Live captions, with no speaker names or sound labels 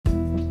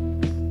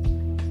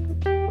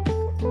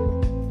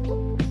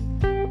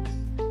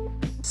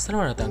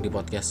Selamat datang di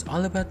podcast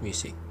All About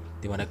Music,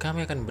 di mana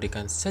kami akan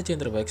memberikan sajian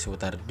terbaik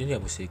seputar dunia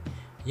musik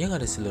yang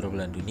ada di seluruh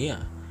belahan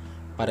dunia.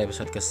 Pada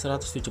episode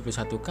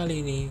ke-171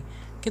 kali ini,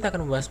 kita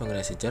akan membahas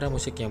mengenai sejarah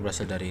musik yang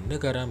berasal dari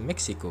negara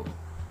Meksiko.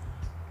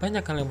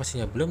 Banyak hal yang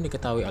pastinya belum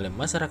diketahui oleh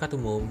masyarakat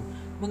umum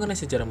mengenai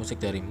sejarah musik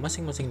dari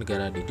masing-masing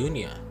negara di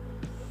dunia.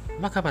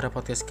 Maka pada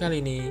podcast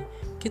kali ini,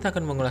 kita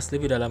akan mengulas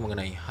lebih dalam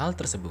mengenai hal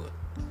tersebut.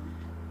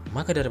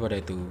 Maka daripada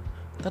itu,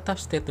 tetap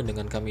stay tune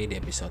dengan kami di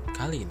episode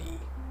kali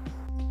ini.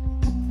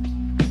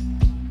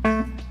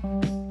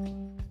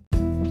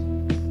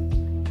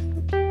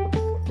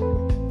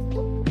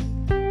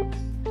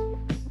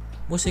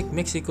 Musik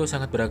Meksiko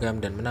sangat beragam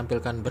dan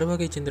menampilkan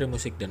berbagai genre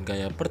musik dan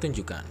gaya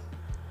pertunjukan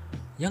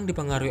yang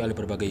dipengaruhi oleh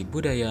berbagai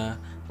budaya,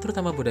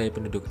 terutama budaya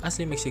penduduk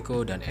asli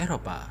Meksiko dan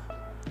Eropa.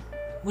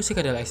 Musik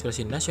adalah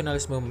ekspresi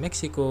nasionalisme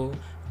Meksiko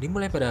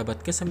dimulai pada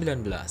abad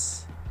ke-19.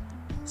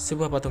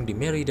 Sebuah patung di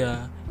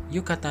Mérida,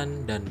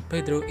 Yucatan, dan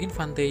Pedro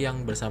Infante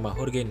yang bersama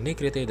Jorge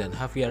Negrete dan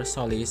Javier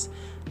Solís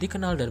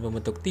dikenal dan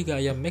membentuk tiga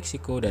ayam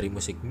Meksiko dari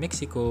musik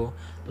Meksiko,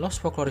 Los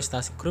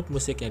Folkloristas, grup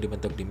musik yang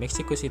dibentuk di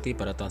Mexico City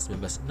pada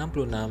tahun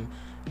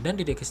 1966 dan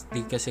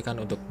didedikasikan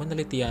untuk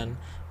penelitian,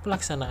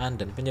 pelaksanaan,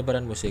 dan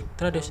penyebaran musik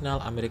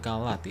tradisional Amerika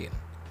Latin.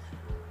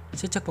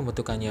 Sejak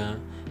pembentukannya,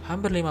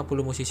 hampir 50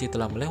 musisi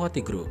telah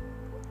melewati grup.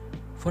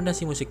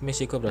 Fondasi musik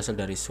Meksiko berasal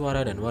dari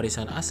suara dan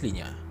warisan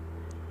aslinya.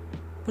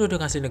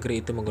 Penduduk asli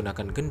negeri itu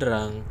menggunakan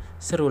genderang,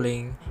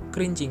 seruling,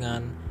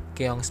 kerincingan,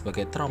 keong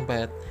sebagai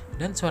trompet,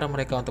 dan suara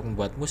mereka untuk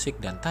membuat musik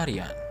dan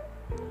tarian.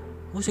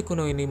 Musik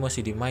kuno ini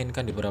masih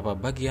dimainkan di beberapa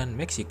bagian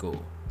Meksiko.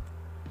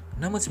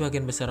 Namun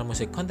sebagian besar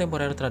musik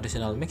kontemporer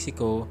tradisional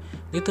Meksiko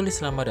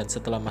ditulis selama dan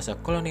setelah masa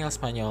kolonial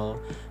Spanyol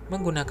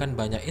menggunakan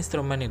banyak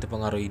instrumen yang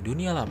dipengaruhi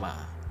dunia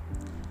lama.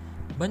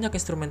 Banyak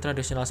instrumen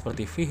tradisional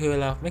seperti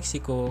vihuela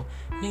Meksiko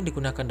yang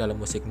digunakan dalam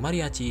musik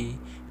mariachi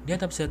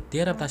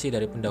diadaptasi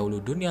dari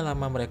pendahulu dunia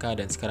lama mereka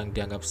dan sekarang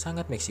dianggap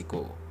sangat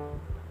Meksiko.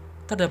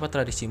 Terdapat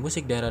tradisi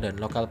musik daerah dan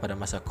lokal pada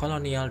masa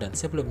kolonial dan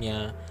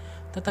sebelumnya,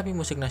 tetapi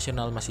musik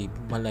nasional masih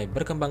mulai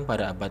berkembang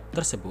pada abad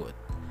tersebut,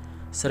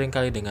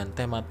 seringkali dengan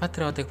tema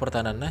patriotik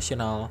pertahanan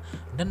nasional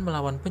dan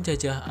melawan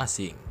penjajah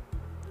asing.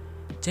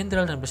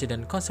 Jenderal dan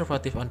Presiden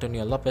Konservatif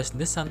Antonio López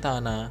de Santa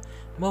Anna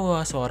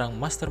membawa seorang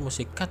master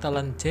musik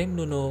Katalan Jaime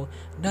Nuno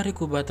dari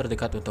Kuba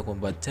terdekat untuk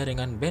membuat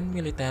jaringan band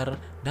militer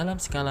dalam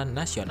skala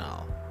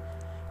nasional.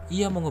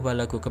 Ia mengubah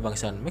lagu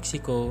kebangsaan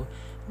Meksiko,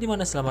 di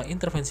mana selama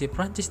intervensi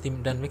Prancis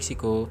dan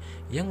Meksiko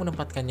yang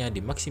menempatkannya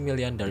di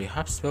Maximilian dari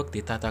Habsburg di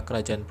tata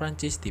kerajaan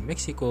Prancis di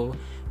Meksiko,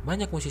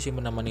 banyak musisi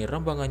menemani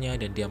rombongannya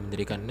dan dia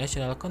mendirikan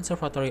National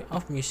Conservatory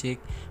of Music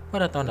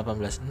pada tahun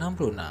 1866.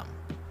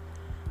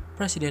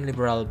 Presiden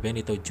liberal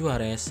Benito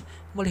Juarez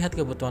melihat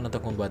kebutuhan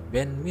untuk membuat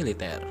band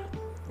militer.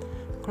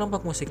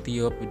 Kelompok musik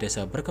tiup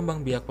desa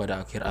berkembang biak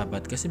pada akhir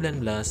abad ke-19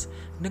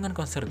 dengan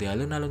konser di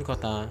alun-alun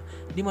kota,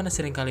 di mana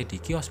seringkali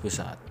di kios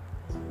pusat.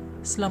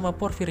 Selama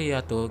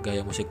Porfiriato,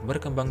 gaya musik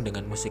berkembang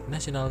dengan musik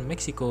nasional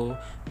Meksiko,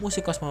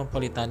 musik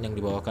kosmopolitan yang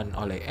dibawakan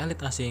oleh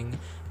elit asing,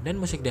 dan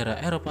musik daerah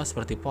Eropa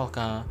seperti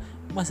polka,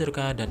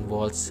 mazurka, dan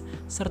waltz,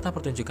 serta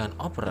pertunjukan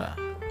opera.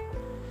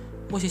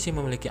 Musisi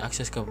memiliki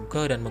akses ke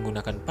dan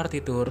menggunakan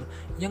partitur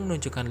yang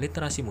menunjukkan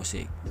literasi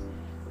musik.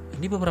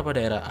 Di beberapa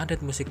daerah,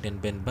 adat musik dan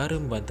band baru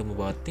membantu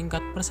membawa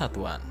tingkat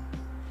persatuan.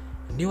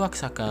 Di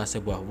Oaxaca,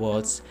 sebuah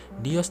waltz,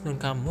 Dios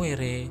Nunca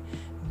Muere,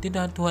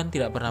 Tuhan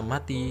Tidak Pernah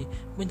Mati,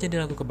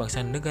 menjadi lagu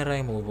kebangsaan negara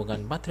yang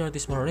menghubungkan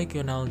patriotisme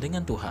regional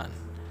dengan Tuhan.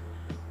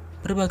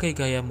 Berbagai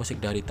gaya musik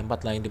dari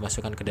tempat lain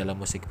dimasukkan ke dalam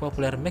musik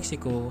populer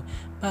Meksiko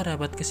pada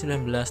abad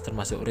ke-19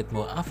 termasuk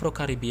ritme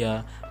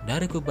Afro-Karibia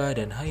dari Kuba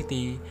dan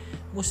Haiti,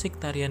 musik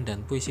tarian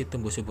dan puisi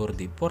tumbuh subur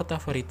di Porto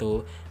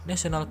Verito.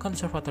 National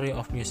Conservatory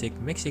of Music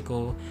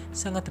Meksiko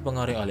sangat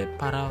dipengaruhi oleh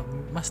para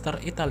master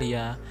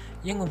Italia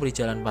yang memberi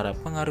jalan para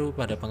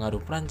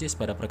pengaruh Prancis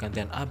pada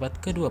pergantian abad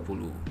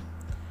ke-20.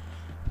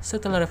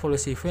 Setelah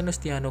revolusi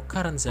Venustiano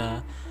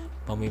Carranza,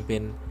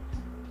 pemimpin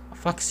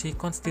faksi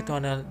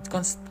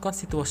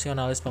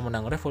konstitusionalis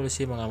pemenang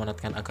revolusi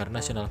mengamanatkan agar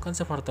National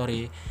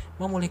Conservatory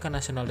memulihkan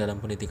nasional dalam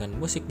pendidikan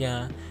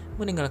musiknya,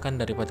 meninggalkan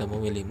daripada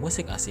memilih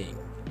musik asing.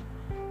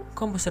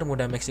 Komposer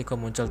muda Meksiko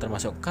muncul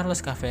termasuk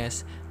Carlos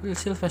Cafés,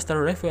 Sylvester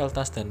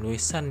Revueltas, dan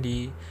Luis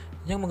Sandy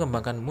yang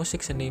mengembangkan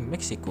musik seni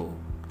Meksiko.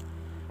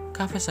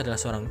 Cafés adalah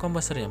seorang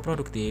komposer yang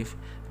produktif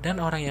dan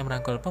orang yang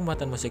merangkul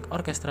pembuatan musik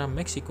orkestra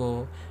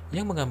Meksiko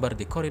yang menggambar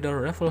di koridor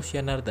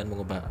revolusioner dan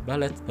mengubah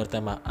balet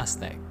bertema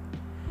Aztec.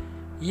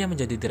 Ia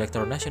menjadi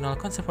Direktur National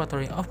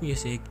Conservatory of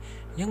Music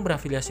yang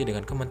berafiliasi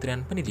dengan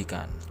Kementerian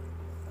Pendidikan.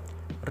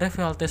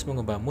 Revueltas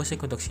mengubah musik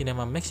untuk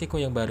sinema Meksiko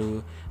yang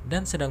baru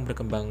dan sedang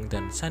berkembang,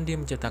 dan Sandy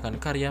menciptakan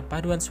karya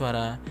paduan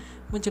suara,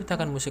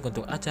 menciptakan musik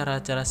untuk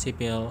acara-acara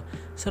sipil,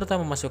 serta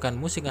memasukkan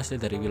musik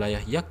asli dari wilayah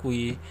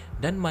Yaqui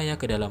dan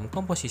Maya ke dalam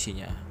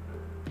komposisinya.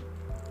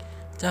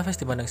 Chavez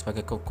dipandang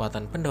sebagai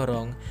kekuatan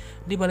pendorong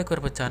di balik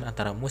perpecahan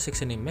antara musik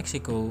seni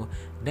Meksiko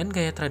dan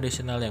gaya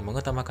tradisional yang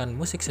mengutamakan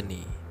musik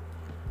seni.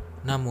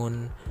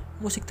 Namun,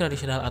 musik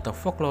tradisional atau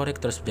folklorik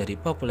terus menjadi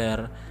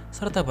populer,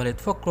 serta Ballet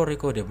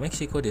Folklorico de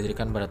Mexico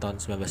didirikan pada tahun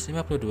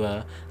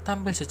 1952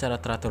 tampil secara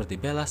teratur di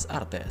Bellas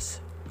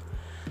Artes.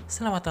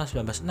 Selama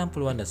tahun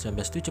 1960-an dan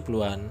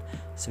 1970-an,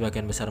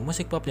 sebagian besar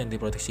musik pop yang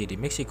diproduksi di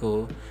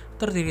Meksiko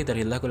terdiri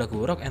dari lagu-lagu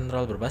rock and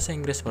roll berbahasa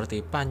Inggris seperti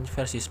Punch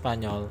versi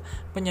Spanyol,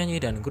 penyanyi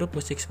dan grup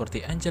musik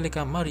seperti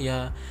Angelica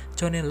Maria,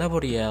 Johnny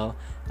Laboriel,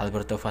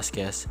 Alberto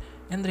Vasquez,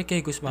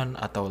 Enrique Guzman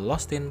atau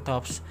Los Tin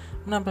Tops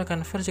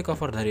menampilkan versi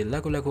cover dari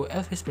lagu-lagu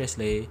Elvis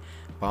Presley,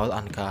 Paul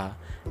Anka,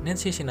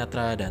 Nancy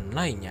Sinatra, dan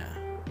lainnya.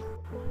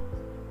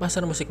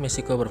 Pasar musik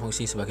Meksiko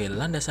berfungsi sebagai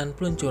landasan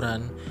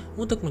peluncuran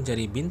untuk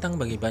menjadi bintang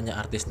bagi banyak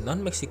artis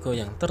non-Meksiko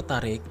yang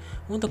tertarik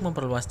untuk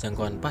memperluas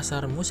jangkauan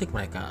pasar musik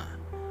mereka.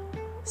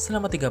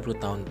 Selama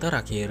 30 tahun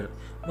terakhir,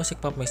 musik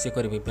pop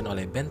Meksiko dipimpin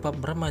oleh band pop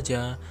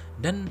remaja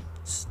dan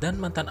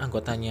mantan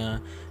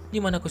anggotanya,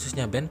 di mana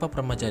khususnya band pop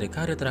remaja di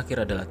karir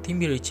terakhir adalah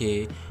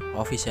Timbiriche,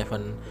 OV7,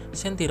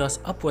 Sentiros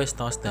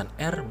Opuestos, dan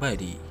Air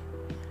Buddy.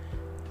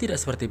 Tidak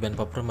seperti band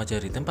pop remaja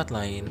di tempat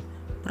lain,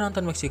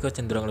 penonton Meksiko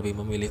cenderung lebih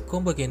memilih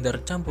combo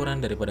gender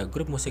campuran daripada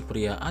grup musik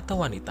pria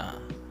atau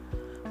wanita.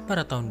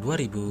 Pada tahun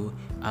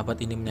 2000, abad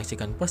ini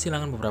menyaksikan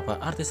persilangan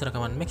beberapa artis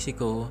rekaman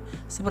Meksiko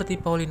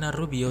seperti Paulina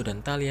Rubio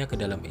dan Thalia ke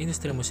dalam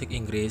industri musik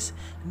Inggris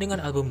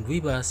dengan album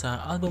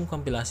dwibahasa, album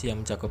kompilasi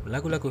yang mencakup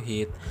lagu-lagu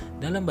hit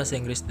dalam bahasa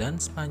Inggris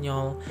dan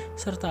Spanyol,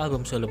 serta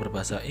album solo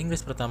berbahasa Inggris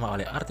pertama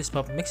oleh artis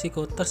pop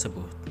Meksiko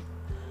tersebut.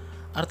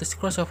 Artis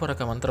crossover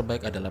rekaman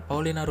terbaik adalah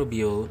Paulina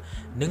Rubio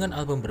dengan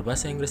album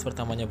berbahasa Inggris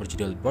pertamanya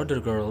berjudul Border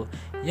Girl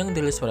yang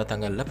dirilis pada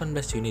tanggal 18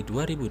 Juni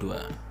 2002.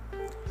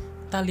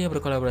 Thalia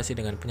berkolaborasi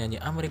dengan penyanyi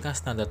Amerika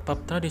standar pop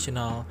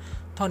tradisional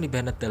Tony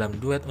Bennett dalam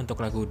duet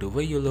untuk lagu The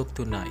Way You Look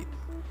Tonight.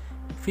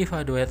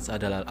 Viva Duets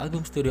adalah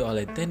album studio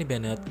oleh Tony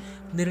Bennett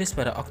dirilis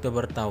pada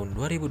Oktober tahun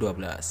 2012.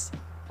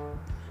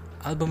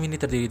 Album ini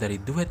terdiri dari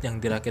duet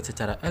yang dirakit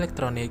secara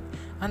elektronik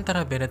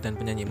antara Bennett dan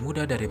penyanyi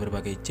muda dari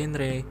berbagai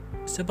genre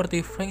seperti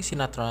Frank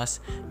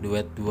Sinatra's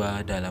Duet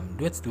 2. Dalam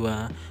Duets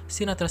 2,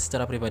 Sinatra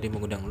secara pribadi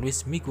mengundang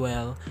Luis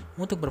Miguel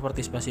untuk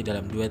berpartisipasi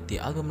dalam duet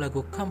di album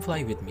lagu Come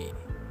Fly With Me.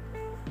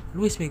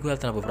 Luis Miguel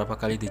telah beberapa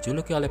kali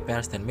dijuluki oleh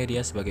pers dan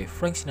media sebagai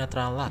Frank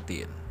Sinatra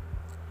Latin.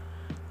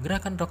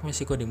 Gerakan rock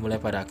Meksiko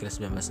dimulai pada akhir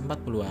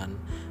 1940-an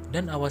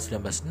dan awal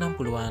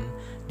 1960-an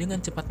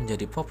dengan cepat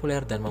menjadi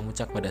populer dan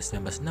memuncak pada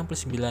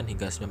 1969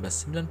 hingga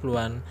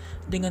 1990-an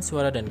dengan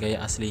suara dan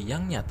gaya asli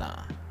yang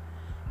nyata.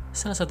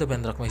 Salah satu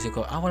band rock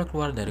Meksiko awal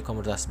keluar dari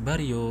komunitas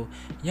barrio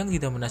yang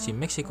didominasi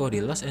Meksiko di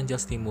Los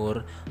Angeles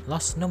Timur,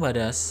 Los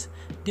Nomadas,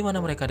 di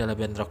mana mereka adalah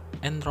band rock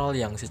and roll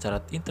yang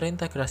secara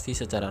terintegrasi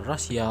secara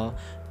rasial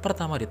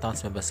pertama di tahun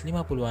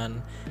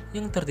 1950-an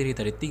yang terdiri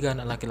dari 3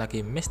 anak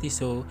laki-laki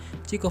mestizo,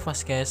 Chico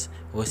Vasquez,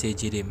 Jose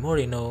J.D.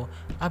 Moreno,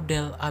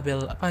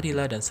 Abel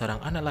Padilla, dan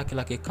seorang anak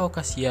laki-laki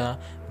Kaukasia,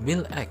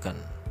 Bill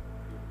Aiken.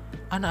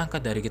 Anak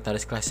angkat dari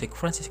gitaris klasik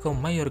Francisco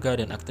Mayorga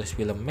dan aktris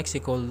film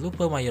Meksiko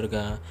Lupe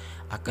Mayorga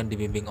akan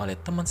dibimbing oleh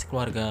teman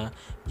sekeluarga,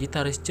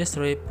 gitaris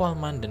Jethro Tull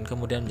dan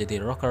kemudian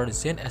menjadi rocker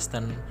Zane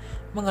Aston,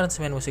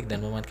 mengaransemen musik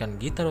dan memainkan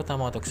gitar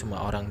utama untuk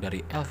semua orang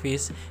dari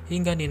Elvis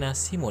hingga Nina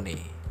Simone.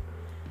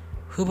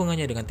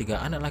 Hubungannya dengan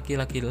 3 anak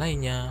laki-laki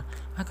lainnya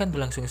akan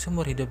berlangsung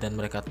seumur hidup dan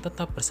mereka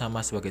tetap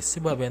bersama sebagai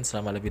sebuah band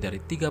selama lebih dari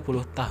 30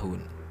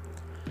 tahun.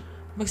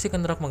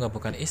 Mexican rock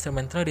menggabungkan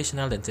instrumen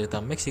tradisional dan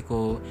cerita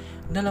Meksiko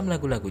dalam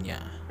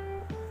lagu-lagunya.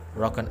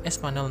 Rock and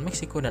Espanol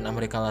Meksiko dan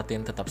Amerika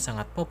Latin tetap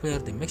sangat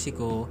populer di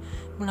Meksiko,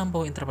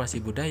 melampaui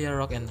interpretasi budaya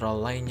rock and roll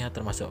lainnya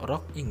termasuk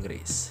rock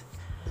Inggris.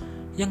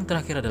 Yang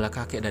terakhir adalah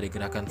kakek dari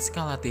gerakan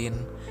ska Latin,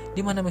 di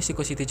mana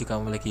Mexico City juga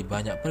memiliki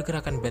banyak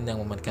pergerakan band yang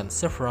memainkan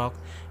surf rock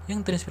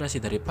yang terinspirasi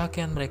dari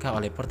pakaian mereka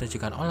oleh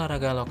pertunjukan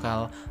olahraga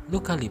lokal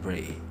Lucha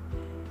Libre.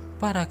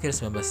 Pada akhir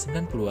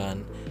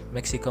 1990-an,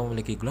 Meksiko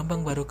memiliki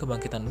gelombang baru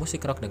kebangkitan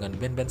musik rock dengan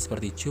band-band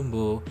seperti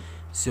Jumbo,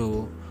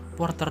 Zoo,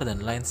 Porter,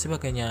 dan lain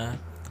sebagainya,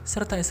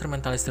 serta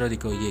instrumentalis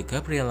Rodrigo Y.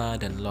 Gabriela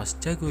dan Los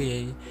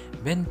Jaguye,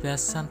 band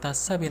bass Santa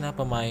Sabina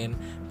pemain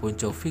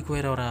Poncho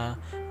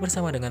Figueroa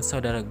bersama dengan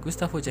saudara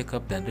Gustavo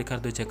Jacob dan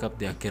Ricardo Jacob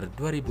di akhir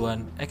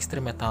 2000-an.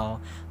 Extreme metal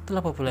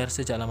telah populer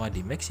sejak lama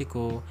di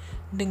Meksiko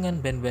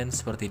dengan band-band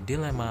seperti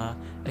Dilemma,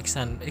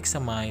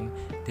 Examine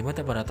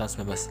dimulai pada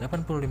tahun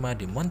 1985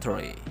 di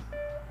Monterrey.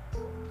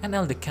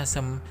 NL The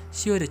Chasm,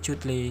 Sio the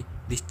Chutli,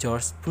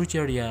 Discourse,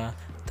 Brujeria,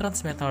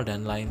 Trans Metal,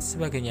 dan lain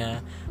sebagainya,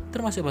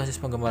 termasuk basis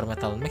penggemar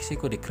metal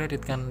Meksiko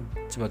dikreditkan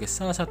sebagai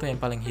salah satu yang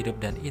paling hidup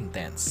dan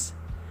intens.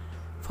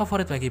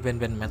 Favorit bagi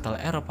band-band metal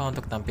Eropa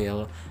untuk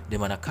tampil, di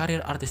mana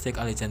karir artistik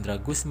Alejandra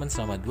Guzman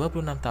selama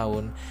 26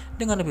 tahun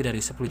dengan lebih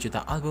dari 10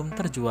 juta album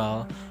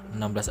terjual,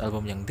 16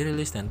 album yang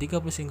dirilis, dan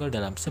 30 single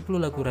dalam 10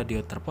 lagu radio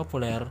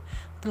terpopuler,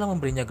 telah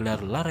memberinya gelar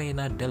La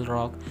Reina del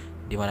Rock,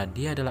 di mana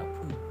dia adalah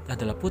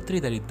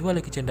putri dari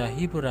 2 legenda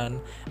hiburan,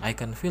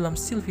 ikon film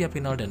Sylvia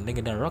Pinal dan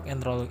legenda rock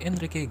and roll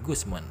Enrique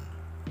Guzman.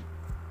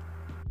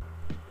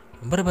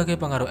 Berbagai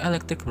pengaruh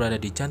elektrik berada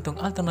di jantung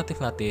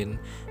alternatif Latin,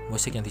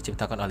 musik yang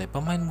diciptakan oleh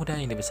pemain muda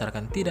yang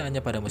dibesarkan tidak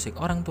hanya pada musik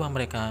orang tua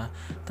mereka,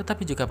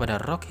 tetapi juga pada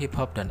rock, hip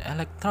hop, dan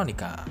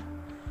elektronika.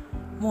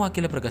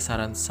 mewakili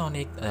pergeseran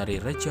sonik dari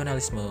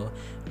regionalisme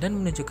dan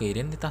menuju ke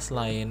identitas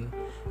Latin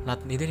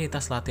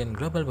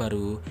global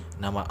baru.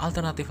 Nama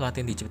alternatif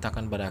Latin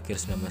diciptakan pada akhir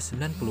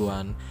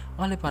 1990-an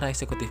oleh para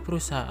eksekutif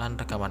perusahaan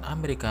rekaman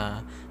Amerika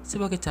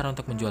sebagai cara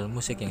untuk menjual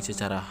musik yang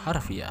secara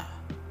harfiah.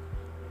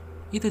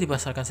 Itu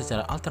dipasarkan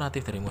secara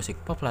alternatif dari musik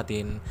pop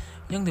Latin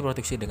yang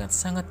diproduksi dengan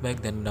sangat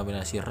baik dan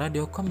mendominasi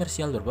radio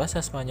komersial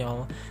berbahasa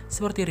Spanyol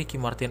seperti Ricky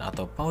Martin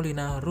atau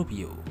Paulina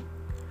Rubio.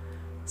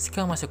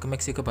 Ska masuk ke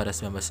Meksiko pada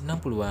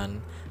 1960-an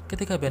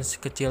ketika band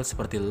kecil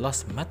seperti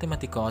Los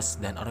Matematicos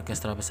dan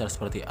orkestra besar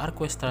seperti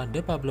Orquesta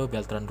de Pablo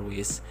Beltrán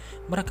Ruiz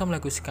merekam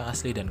lagu ska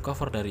asli dan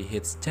cover dari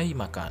hits Jai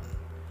Makan.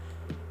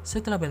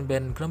 Setelah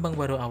band-band gelombang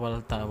baru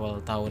awal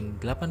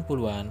tahun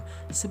 80-an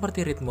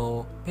seperti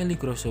Ritmo,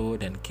 Peligroso,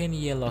 dan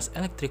Kenny Los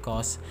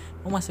Electricos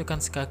memasukkan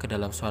ska ke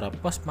dalam suara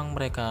post-punk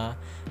mereka,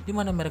 di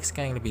mana merek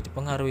ska yang lebih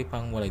dipengaruhi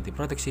punk mulai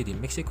diproduksi di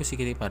Mexico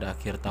City pada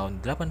akhir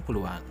tahun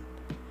 80-an.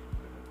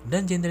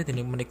 Dan genre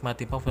ini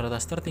menikmati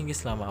popularitas tertinggi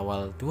selama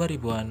awal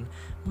 2000-an,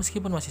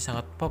 meskipun masih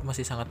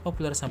sangat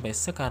populer sampai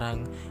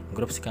sekarang.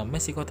 Grup ska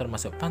Meksiko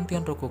termasuk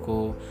Panteon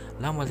Rococó,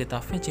 La Maldita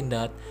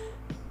Vecindad,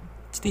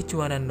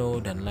 Tijuana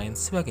No, dan lain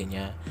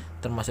sebagainya,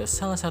 termasuk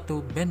salah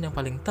satu band yang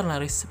paling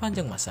terlaris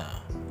sepanjang masa.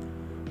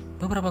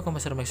 Beberapa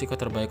komposer Meksiko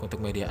terbaik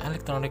untuk media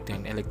elektronik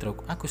dan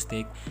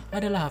elektroakustik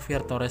adalah Javier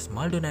Torres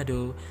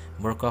Maldonado,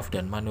 Murkoff,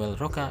 dan Manuel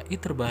Roca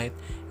Iturbide,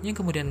 yang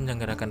kemudian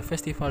menyelenggarakan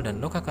festival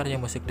dan lokakarya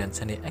musik dan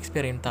seni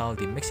eksperimental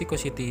di Mexico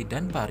City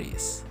dan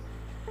Paris.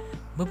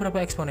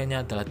 Beberapa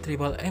eksponennya adalah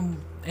Tribal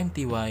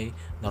MTY,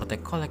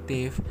 Nortec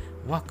Collective,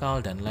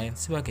 Wakal, dan lain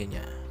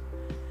sebagainya.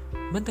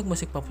 Bentuk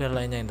musik populer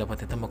lainnya yang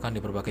dapat ditemukan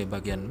di berbagai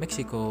bagian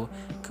Meksiko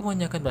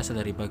kebanyakan berasal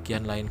dari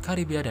bagian lain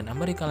Karibia dan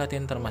Amerika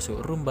Latin, termasuk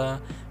rumba,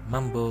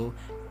 mambo,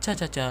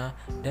 cha-cha-cha,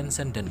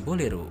 dancehall, dan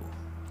bolero.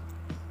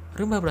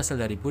 Rumba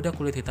berasal dari budak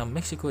kulit hitam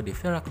Meksiko di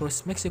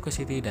Veracruz, Mexico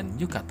City, dan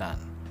Yucatan.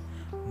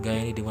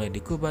 Gaya ini dimulai di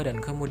Kuba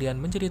dan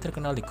kemudian menjadi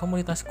terkenal di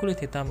komunitas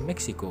kulit hitam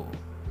Meksiko.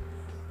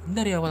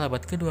 Dari awal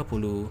abad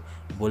ke-20,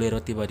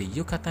 bolero tiba di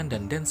Yucatan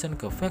dan dancehall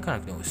ke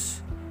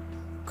Veracruz.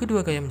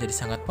 Kedua gaya menjadi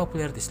sangat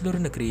populer di seluruh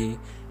negeri,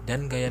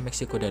 dan gaya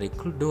Meksiko dari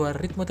kedua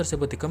ritme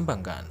tersebut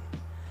dikembangkan.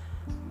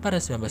 Pada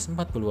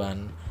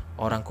 1940-an,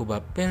 orang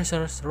Kuba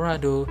Percer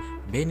Rado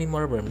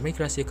Benimor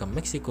bermigrasi ke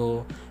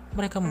Meksiko.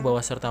 Mereka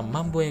membawa serta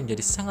mambo yang menjadi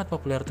sangat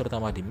populer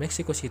terutama di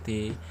Mexico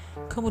City.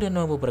 Kemudian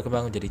mambo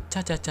berkembang menjadi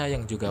cha-cha-cha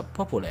yang juga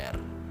populer.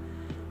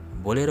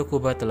 Bolero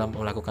Kuba telah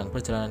melakukan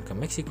perjalanan ke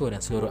Meksiko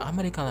dan seluruh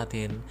Amerika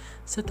Latin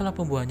setelah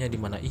pembuahannya, di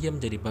mana ia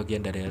menjadi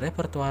bagian dari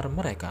repertoar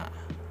mereka.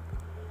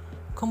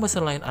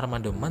 Komposer lain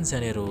Armando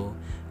Manzanero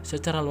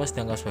secara luas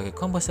dianggap sebagai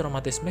komposer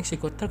romantis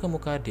Meksiko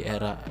terkemuka di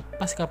era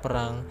pasca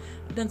perang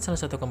dan salah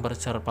satu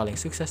komposer paling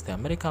sukses di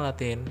Amerika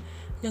Latin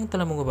yang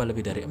telah mengubah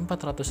lebih dari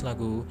 400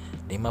 lagu,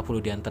 50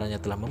 diantaranya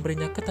telah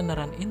memberinya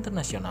ketenaran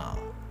internasional.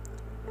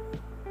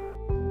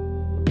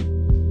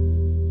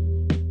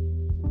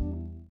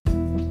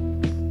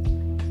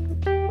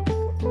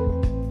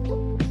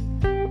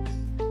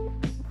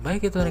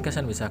 Baik, itu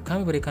ringkasan bisa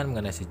kami berikan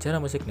mengenai sejarah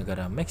musik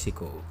negara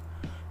Meksiko.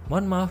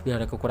 Mohon maaf bila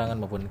ada kekurangan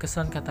maupun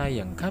kesalahan kata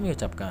yang kami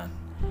ucapkan.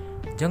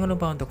 Jangan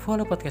lupa untuk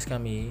follow podcast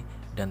kami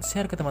dan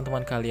share ke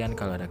teman-teman kalian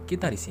kalau ada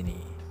kita di sini.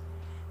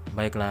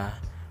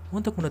 Baiklah,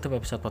 untuk menutup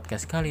episode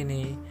podcast kali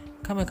ini,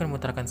 kami akan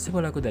memutarkan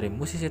sebuah lagu dari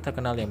musisi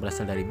terkenal yang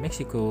berasal dari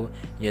Meksiko,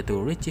 yaitu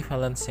Richie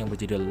Valens yang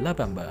berjudul La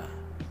Bamba.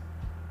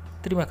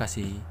 Terima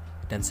kasih,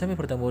 dan sampai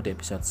bertemu di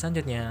episode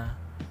selanjutnya.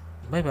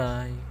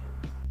 Bye-bye.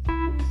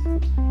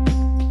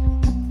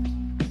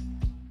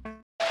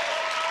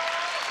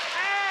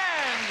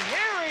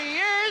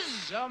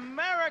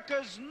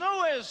 America's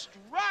newest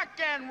rock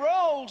and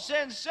roll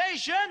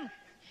sensation,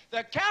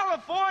 the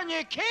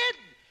California Kid,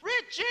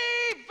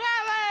 Richie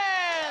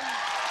Valens!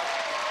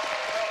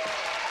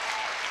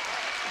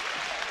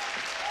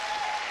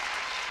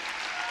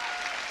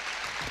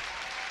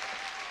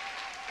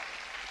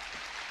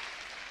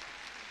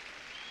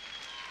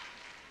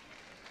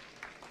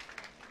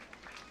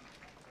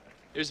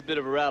 Here's a bit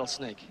of a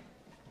rattlesnake.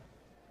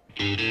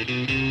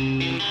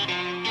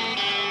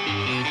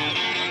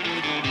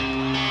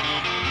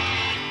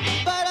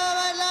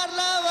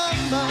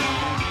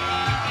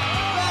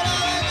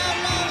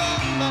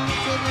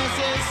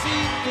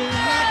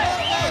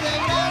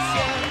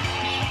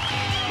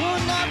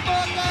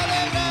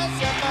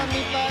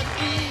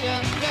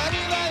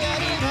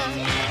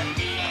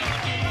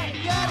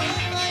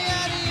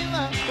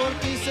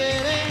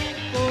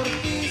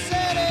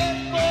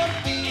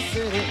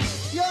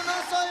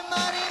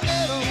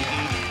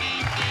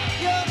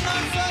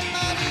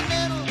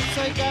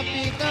 Soy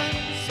capitán,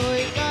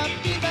 soy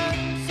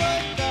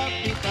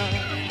capitán.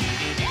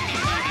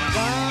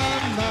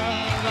 Bamba,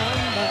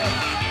 bamba,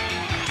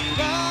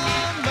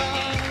 bamba,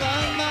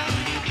 bamba,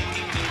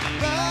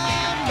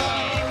 bamba,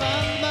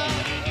 bamba,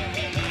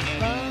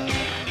 bamba.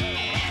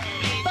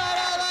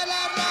 Para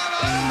bailar la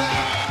bamba,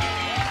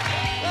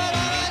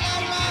 para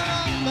bailar la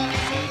bamba,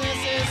 yo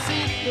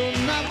necesito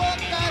una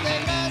boca de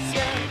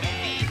gracia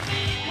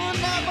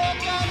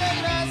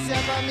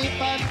para mi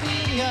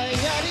partida y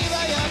arriba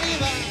y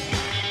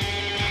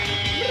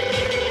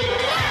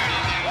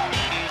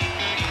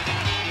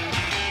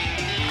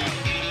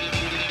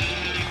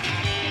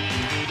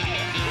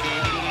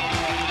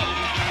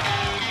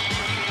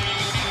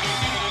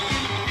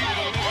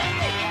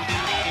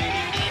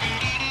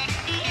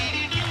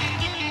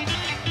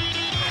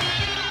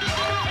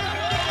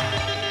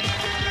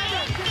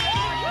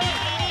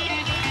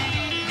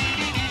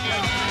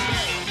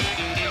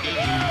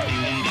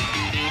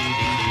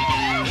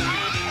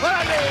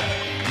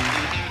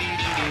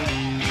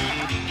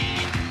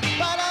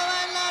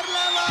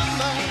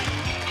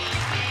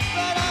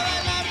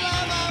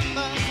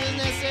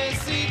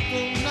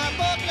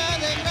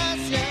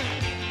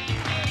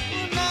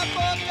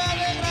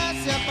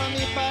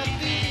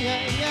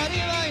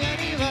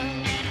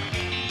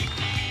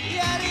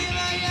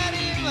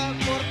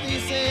por ti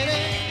seré